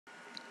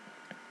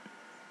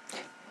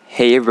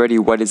Hey everybody,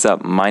 what is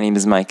up? My name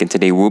is Mike and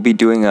today we'll be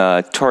doing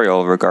a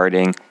tutorial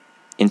regarding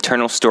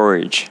internal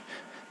storage.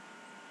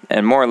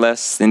 And more or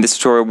less in this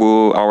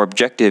tutorial our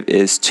objective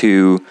is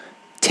to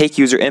take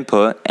user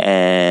input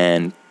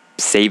and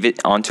save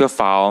it onto a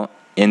file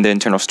in the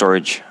internal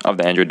storage of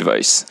the Android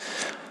device.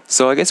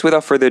 So I guess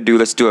without further ado, we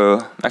have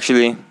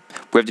to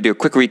do a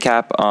quick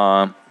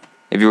recap.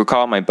 If you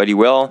recall, my buddy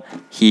Will,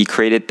 he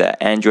created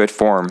the Android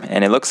form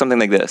and it looks something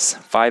like this.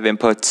 5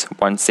 inputs,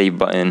 1 save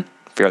button.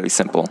 Fairly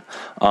simple.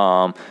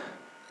 Our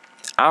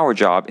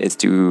job is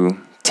to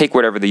take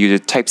whatever the user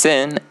types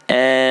in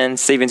and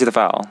save into the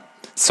file.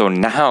 So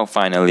now,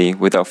 finally,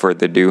 without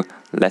further ado,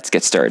 let's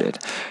get started.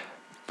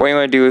 What you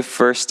want to do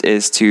first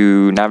is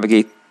to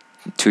navigate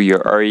to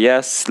your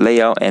res,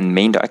 layout, and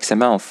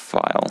main.xml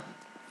file.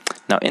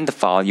 Now, in the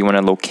file, you want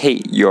to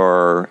locate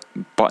your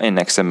button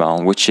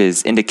XML, which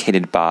is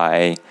indicated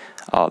by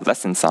a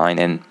lesson sign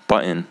and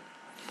button.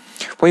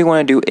 What you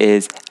want to do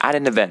is add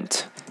an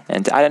event.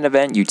 And to add an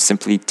event, you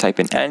simply type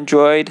in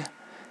Android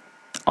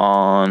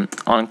on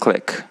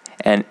OnClick.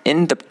 And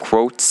in the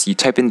quotes, you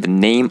type in the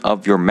name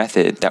of your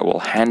method that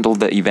will handle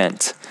the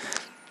event,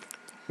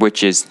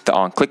 which is the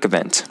OnClick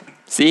event.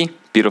 See?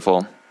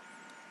 Beautiful.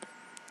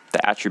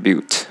 The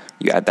attribute.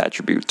 You add the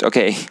attribute.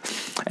 Okay.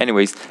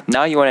 Anyways,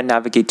 now you want to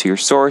navigate to your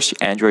source,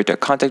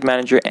 Android.contact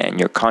manager, and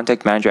your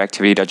contact manager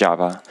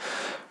activity.java.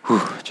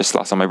 Whew, just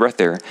lost all my breath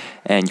there.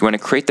 And you want to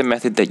create the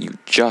method that you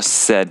just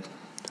said.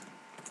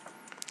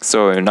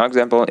 So in our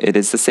example, it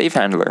is the save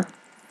handler.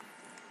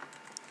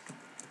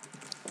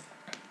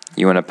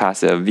 You want to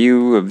pass a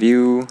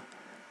view,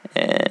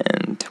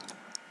 and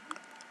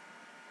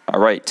all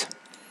right,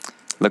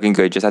 looking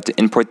good. Just have to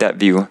import that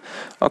view.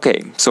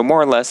 Okay, so more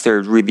or less, there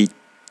are really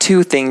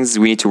 2 things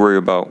we need to worry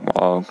about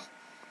while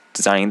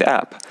designing the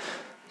app.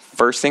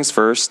 First things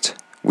first,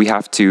 we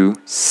have to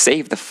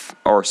read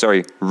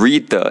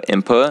the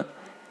input,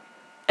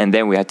 and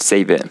then we have to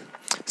save it.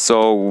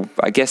 So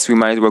I guess we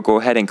might as well go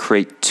ahead and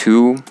create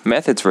 2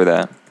 methods for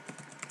that.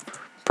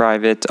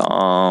 Private,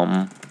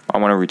 I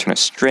want to return a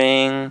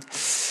string,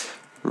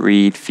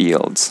 read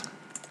fields.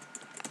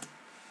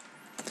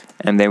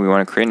 And then we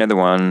want to create another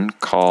one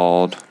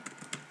called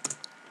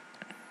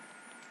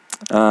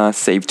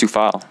save to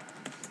file.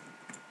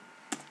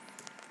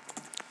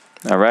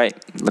 All right,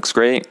 looks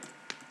great.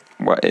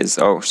 What is,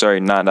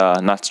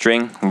 not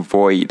string,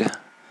 void.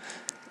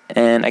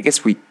 And I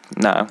guess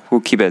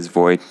we'll keep it as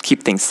void.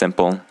 Keep things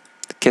simple.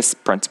 The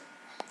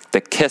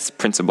KISS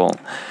principle.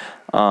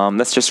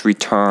 Let's just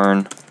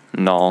return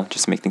null,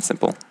 just make things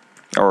simple,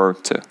 or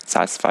to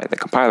satisfy the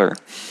compiler.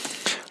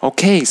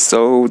 Okay,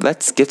 so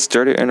let's get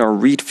started in our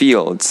read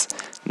fields.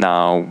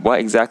 Now,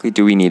 what exactly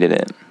do we need in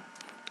it?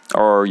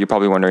 Or you're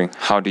probably wondering,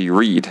 how do you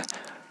read?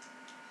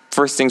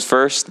 First things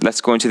first,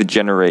 let's go into the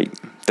generated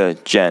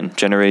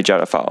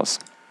Java files.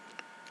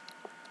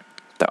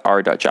 The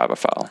r.java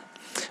file.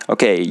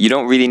 Okay, you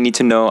don't really need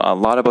to know a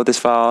lot about this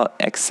file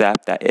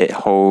except that it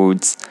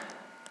holds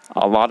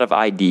a lot of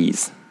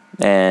IDs.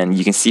 And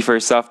you can see for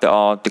yourself they're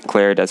all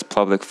declared as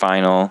public,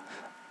 final,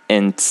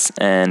 ints,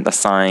 and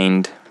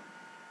assigned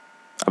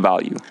a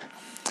value.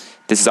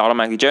 This is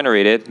automatically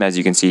generated, as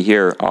you can see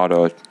here,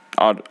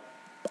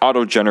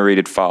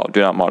 auto-generated file,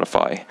 do not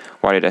modify.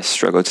 Why did I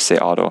struggle to say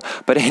auto?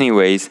 But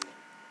anyways,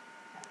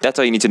 that's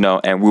all you need to know,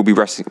 and we'll be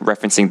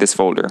referencing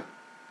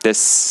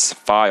this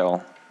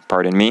file,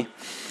 pardon me.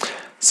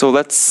 So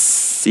let's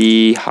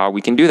see how we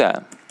can do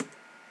that.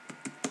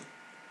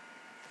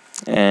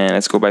 And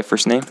let's go by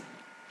first name.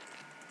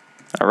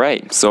 All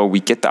right, so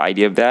we get the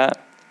idea of that,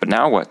 but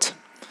now what?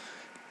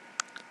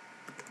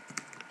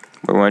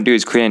 What we want to do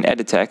is create an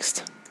edit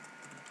text.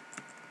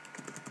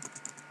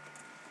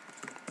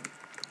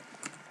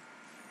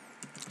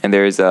 And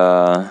there's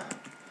a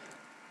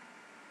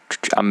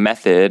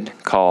method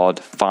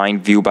called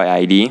find view by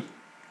ID.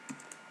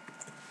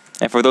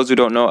 And for those who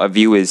don't know, a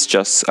view is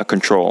just a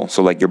control.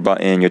 So like your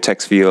button, your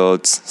text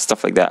fields,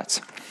 stuff like that.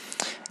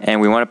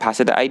 And we want to pass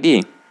it the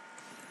ID.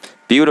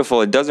 Beautiful,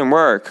 it doesn't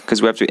work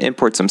because we have to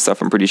import some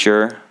stuff, I'm pretty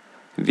sure.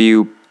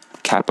 View,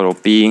 capital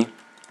B.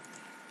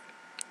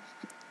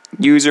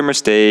 User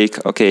mistake.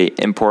 Okay,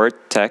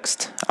 import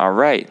text. All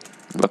right,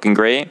 looking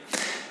great.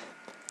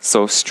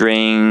 So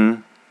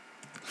string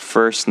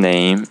first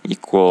name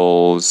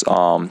equals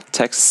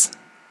text.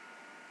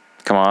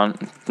 Come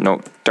on, no,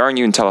 darn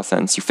you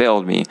IntelliSense, you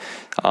failed me.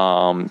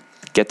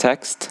 Get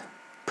text,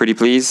 pretty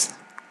please.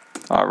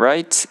 All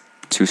right,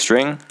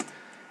 toString,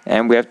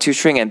 and we have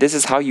toString, and this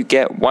is how you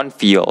get 1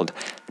 field.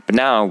 But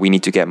now we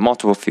need to get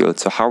multiple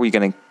fields. So how are we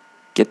gonna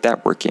get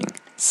that working?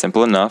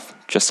 Simple enough,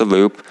 just a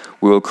loop.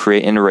 We will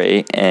create an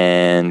array,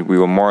 and we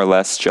will more or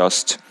less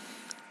just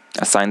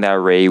assign that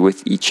array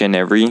with each and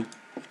every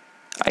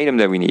item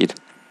that we need.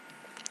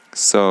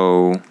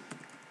 So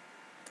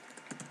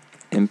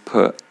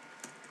input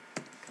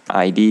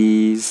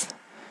IDs,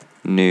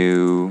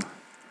 new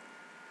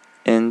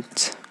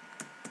int.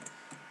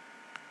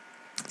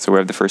 So we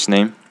have the first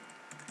name,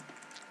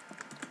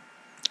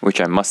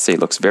 which I must say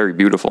looks very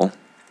beautiful.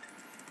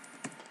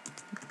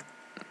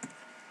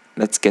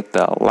 Let's get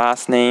the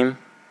last name.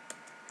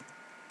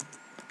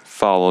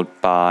 followed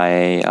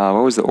by,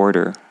 what was the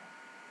order?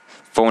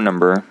 Phone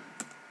number.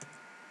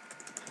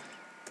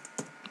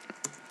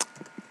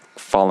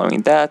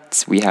 Following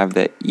that, we have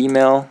the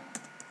email.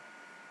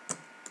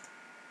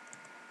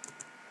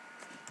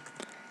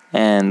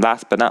 And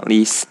last but not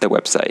least, the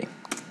website.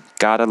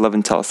 Gotta love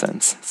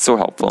IntelliSense. So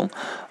helpful.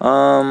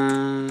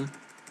 Alright,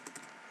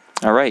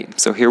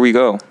 so here we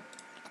go.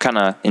 Kind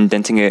of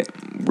indenting it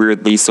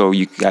weirdly so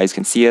you guys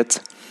can see it.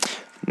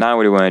 Now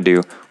what do we want to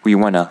do? We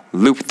want to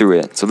loop through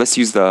it. So let's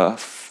use the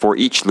for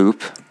each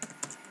loop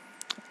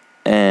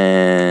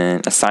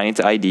and assign it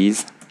to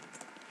IDs.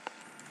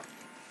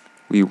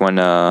 We want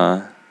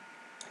to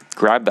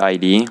grab the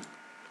ID.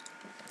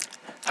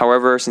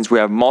 However, since we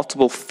have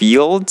multiple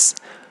fields,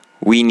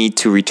 we need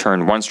to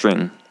return one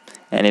string.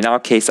 And in our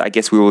case, I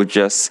guess we will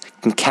just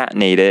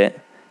concatenate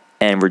it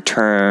and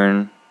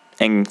return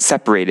and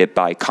separate it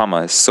by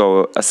commas.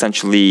 So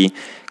essentially,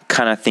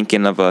 kind of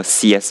thinking of a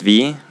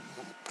CSV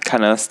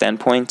kind of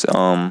standpoint.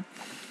 So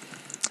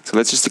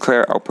let's just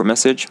declare our output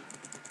message,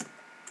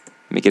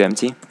 make it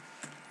empty.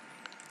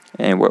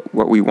 And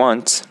what we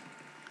want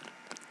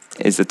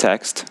is the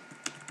text,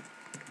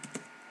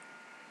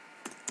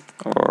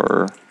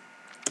 or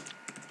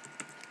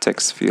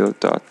text field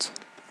dot.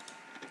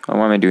 Oh,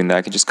 why am I doing that?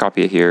 I can just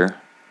copy it here.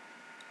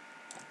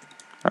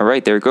 All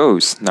right, there it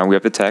goes. Now we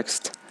have the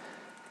text,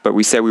 but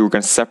we said we were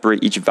going to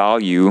separate each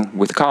value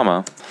with a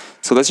comma.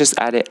 So let's just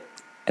add it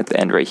at the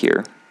end right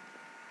here.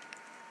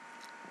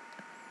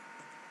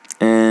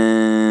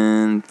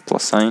 And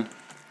plus sign.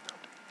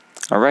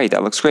 All right,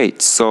 that looks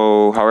great.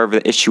 So, however,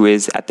 the issue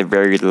is at the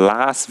very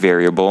last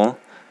variable,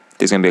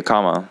 there's going to be a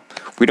comma.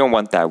 We don't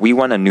want that. We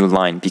want a new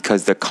line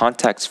because the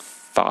context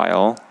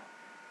file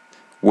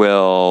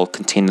will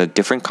contain a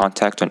different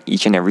context on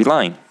each and every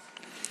line.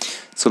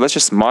 So let's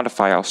just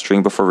modify our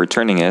string before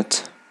returning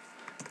it.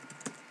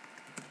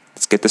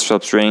 Let's get the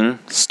substring,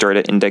 start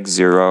at index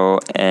 0,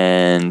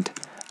 and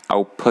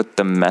output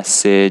the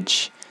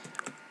message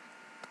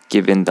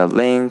given the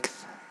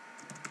length,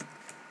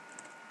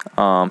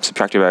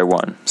 subtracted by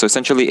 1. So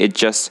essentially it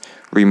just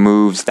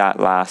removes that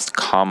last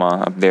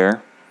comma up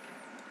there.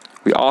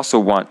 We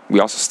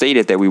also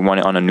stated that we want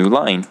it on a new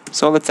line.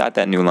 So let's add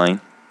that new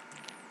line.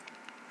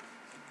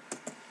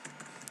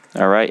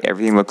 All right,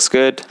 everything looks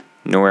good,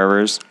 no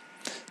errors.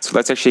 So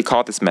let's actually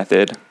call this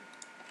method.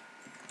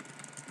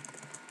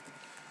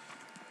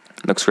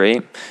 Looks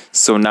great.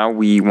 So now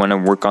we want to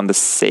work on the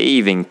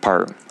saving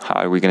part.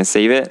 How are we going to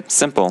save it?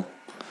 Simple.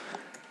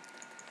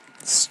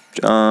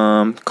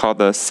 Call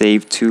the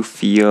save to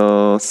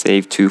field,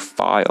 save to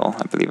file,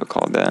 I believe I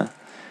called that.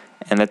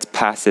 And let's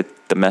pass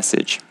it the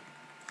message,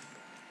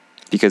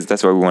 because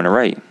that's what we want to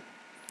write.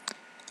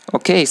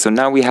 Okay, so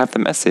now we have the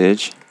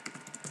message.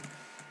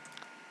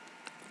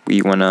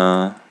 We want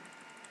to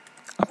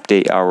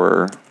update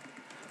our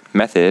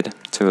method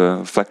to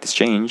reflect this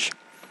change.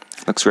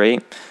 Looks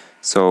great.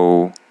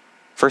 So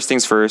first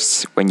things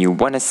first, when you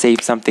want to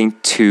save something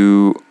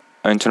to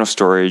internal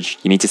storage,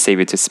 you need to save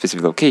it to a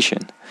specific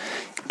location.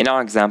 In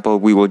our example,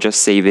 we will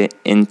just save it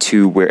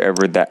into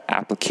wherever that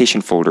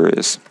application folder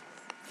is.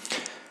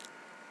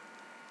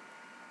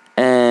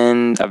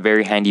 And a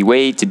very handy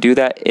way to do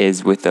that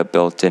is with a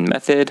built-in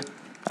method.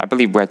 I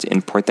believe we had to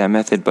import that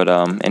method, but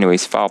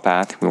anyways, file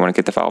path. We want to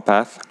get the file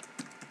path.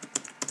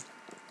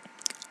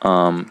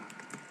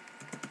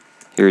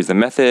 Here's the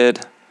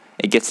method.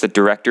 It gets the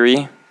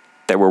directory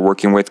that we're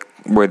working with,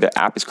 where the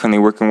app is currently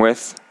working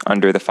with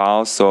under the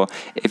files. So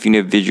if you need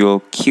a visual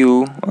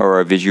cue or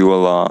a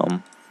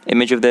visual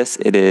image of this,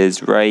 it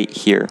is right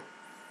here.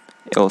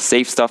 It will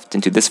save stuff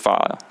into this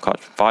file called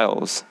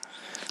files.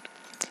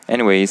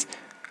 Anyways,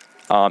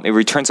 it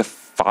returns a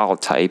file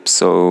type,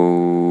 so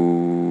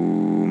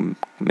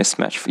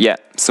mismatch. Yeah,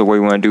 so what we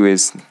want to do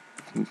is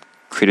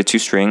create a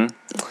toString,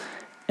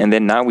 and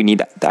then now we need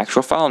the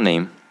actual file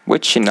name,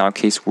 which in our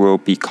case will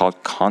be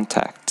called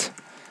contact.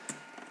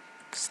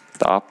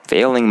 Stop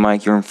failing,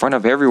 Mike. You're in front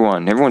of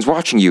everyone. Everyone's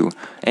watching you.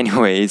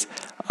 Anyways,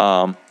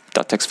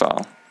 .text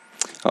file.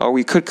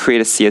 We could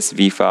create a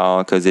CSV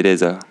file because it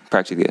is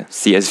practically a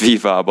CSV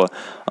file, but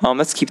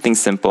let's keep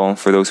things simple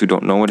for those who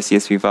don't know what a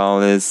CSV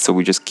file is, so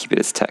we just keep it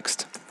as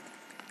text.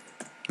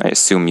 I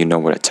assume you know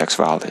what a text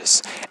file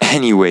is.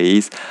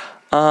 Anyways,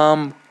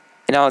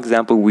 in our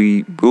example,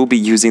 we will be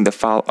using the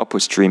file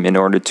output stream in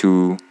order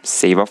to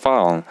save a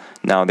file.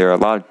 Now, there are a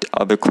lot of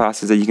other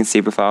classes that you can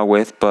save a file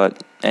with,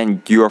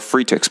 and you are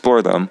free to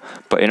explore them,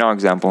 but in our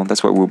example,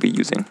 that's what we'll be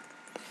using.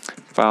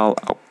 File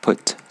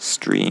output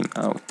stream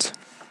out.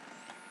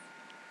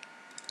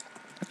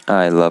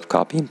 I love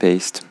copy and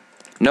paste.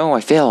 No,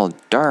 I failed.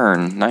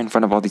 Darn, not in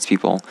front of all these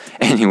people.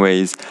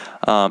 Anyways,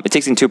 it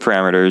takes in 2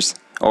 parameters,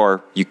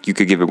 or you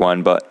could give it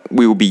 1, but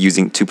we will be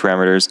using 2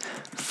 parameters,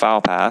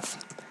 file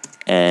path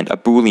and a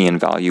Boolean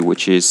value,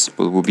 which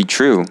will be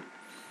true.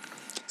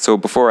 So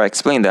before I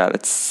explain that,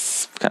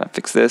 let's kind of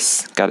fix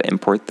this. Got to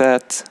import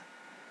that.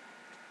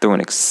 Throw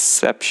an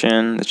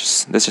exception.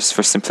 Let's just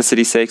for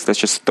simplicity's sake, let's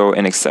just throw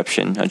an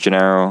exception, a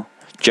general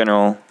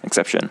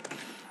exception.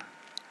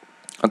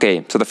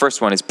 Okay, so the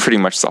first one is pretty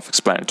much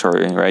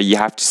self-explanatory, right? You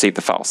have to save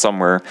the file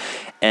somewhere,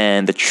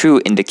 and the true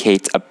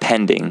indicates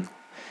appending.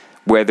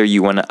 Whether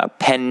you want to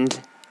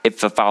append, if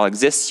the file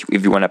exists,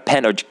 if you want to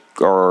append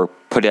or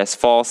put it as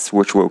false,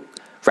 which will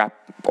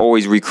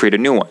always recreate a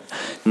new one.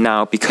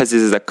 Now, because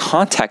this is a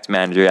contact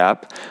manager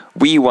app,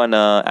 we want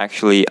to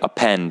actually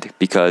append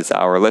because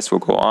our list will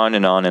go on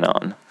and on and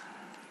on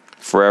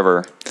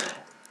forever.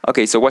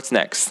 Okay, so what's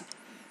next?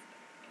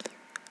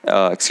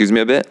 Excuse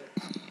me a bit.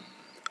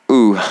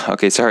 Ooh,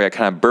 okay, sorry, I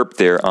kind of burped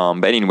there.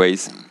 But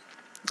anyways,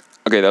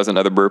 okay, that was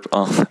another burp.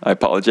 I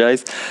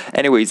apologize.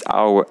 Anyways,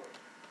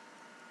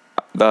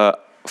 the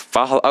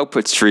file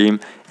output stream,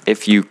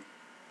 if you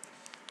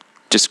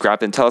just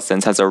grab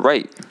IntelliSense, has a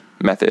write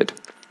method.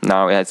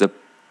 Now it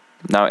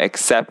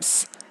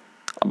accepts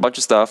a bunch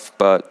of stuff,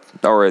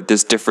 or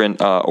there's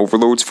different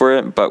overloads for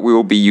it, but we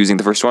will be using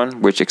the first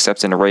one, which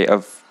accepts an array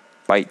of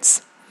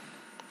bytes.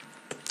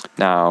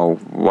 Now,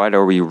 what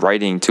are we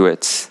writing to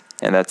it?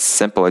 And that's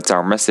simple, it's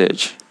our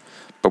message.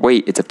 But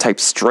wait, it's a type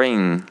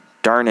string,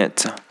 darn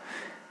it.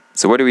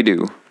 So what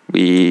do?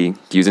 We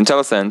use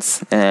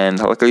IntelliSense, and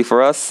luckily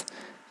for us,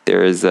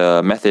 there is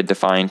a method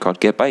defined called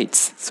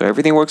getBytes. So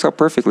everything works out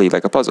perfectly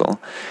like a puzzle.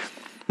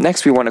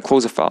 Next, we want to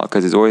close a file,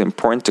 because it's always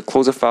important to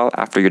close a file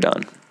after you're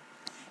done.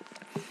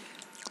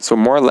 So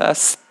more or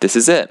less, this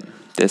is it.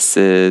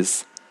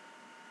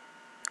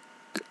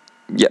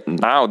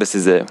 Now this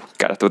is it.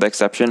 Gotta throw the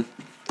exception.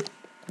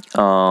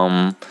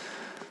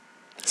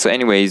 So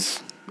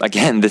anyways,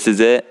 again, this is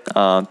it.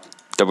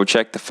 Double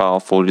check the file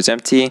folder is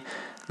empty.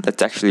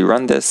 Let's actually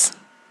run this.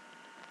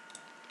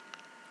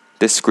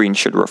 This screen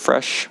should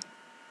refresh.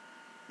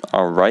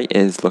 Alright, it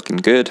is looking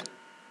good.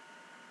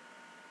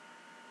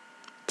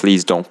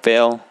 Please don't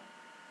fail.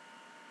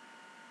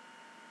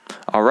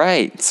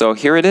 Alright, so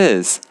here it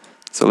is.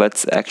 So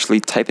let's actually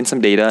type in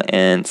some data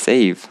and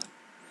save.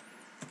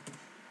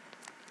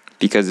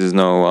 Because there's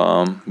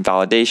no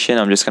validation,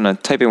 I'm just going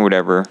to type in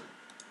whatever.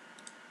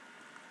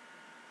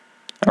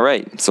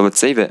 Alright, so let's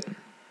save it.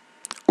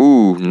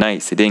 Ooh,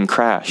 nice, it didn't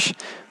crash.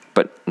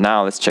 But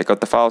now let's check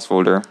out the files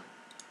folder.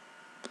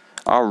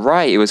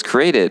 Alright, it was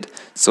created.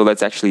 So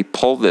let's actually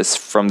pull this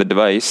from the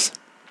device,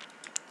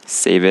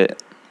 save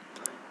it,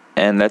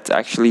 and let's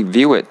actually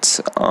view it.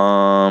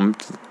 Alright,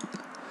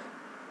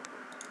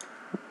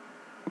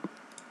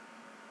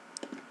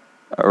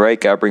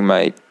 gotta bring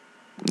my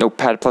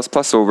Notepad++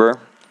 over.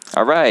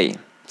 Alright,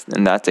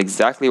 and that's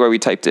exactly what we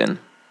typed in.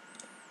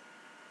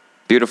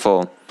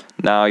 Beautiful.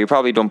 Now, you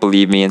probably don't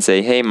believe me and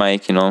say, hey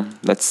Mike,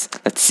 let's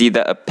see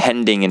the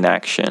appending in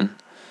action.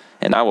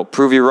 And I will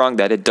prove you wrong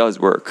that it does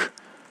work.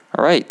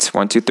 Alright,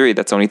 1, 2, 3,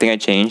 that's the only thing I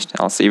changed.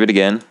 I'll save it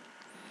again.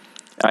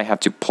 I have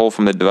to pull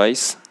from the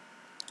device.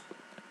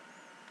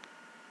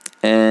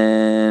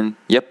 And,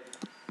 yep.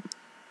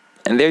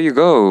 And there you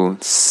go.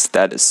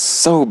 That is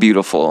so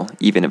beautiful,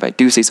 even if I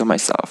do say so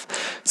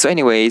myself. So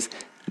anyways,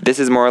 this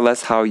is more or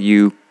less how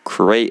you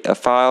create a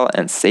file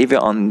and save it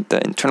on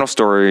the internal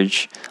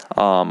storage.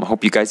 I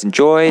hope you guys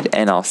enjoyed,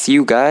 and I'll see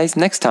you guys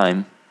next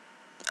time.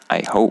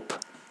 I hope.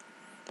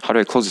 How do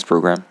I close this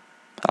program?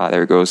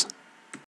 There it goes.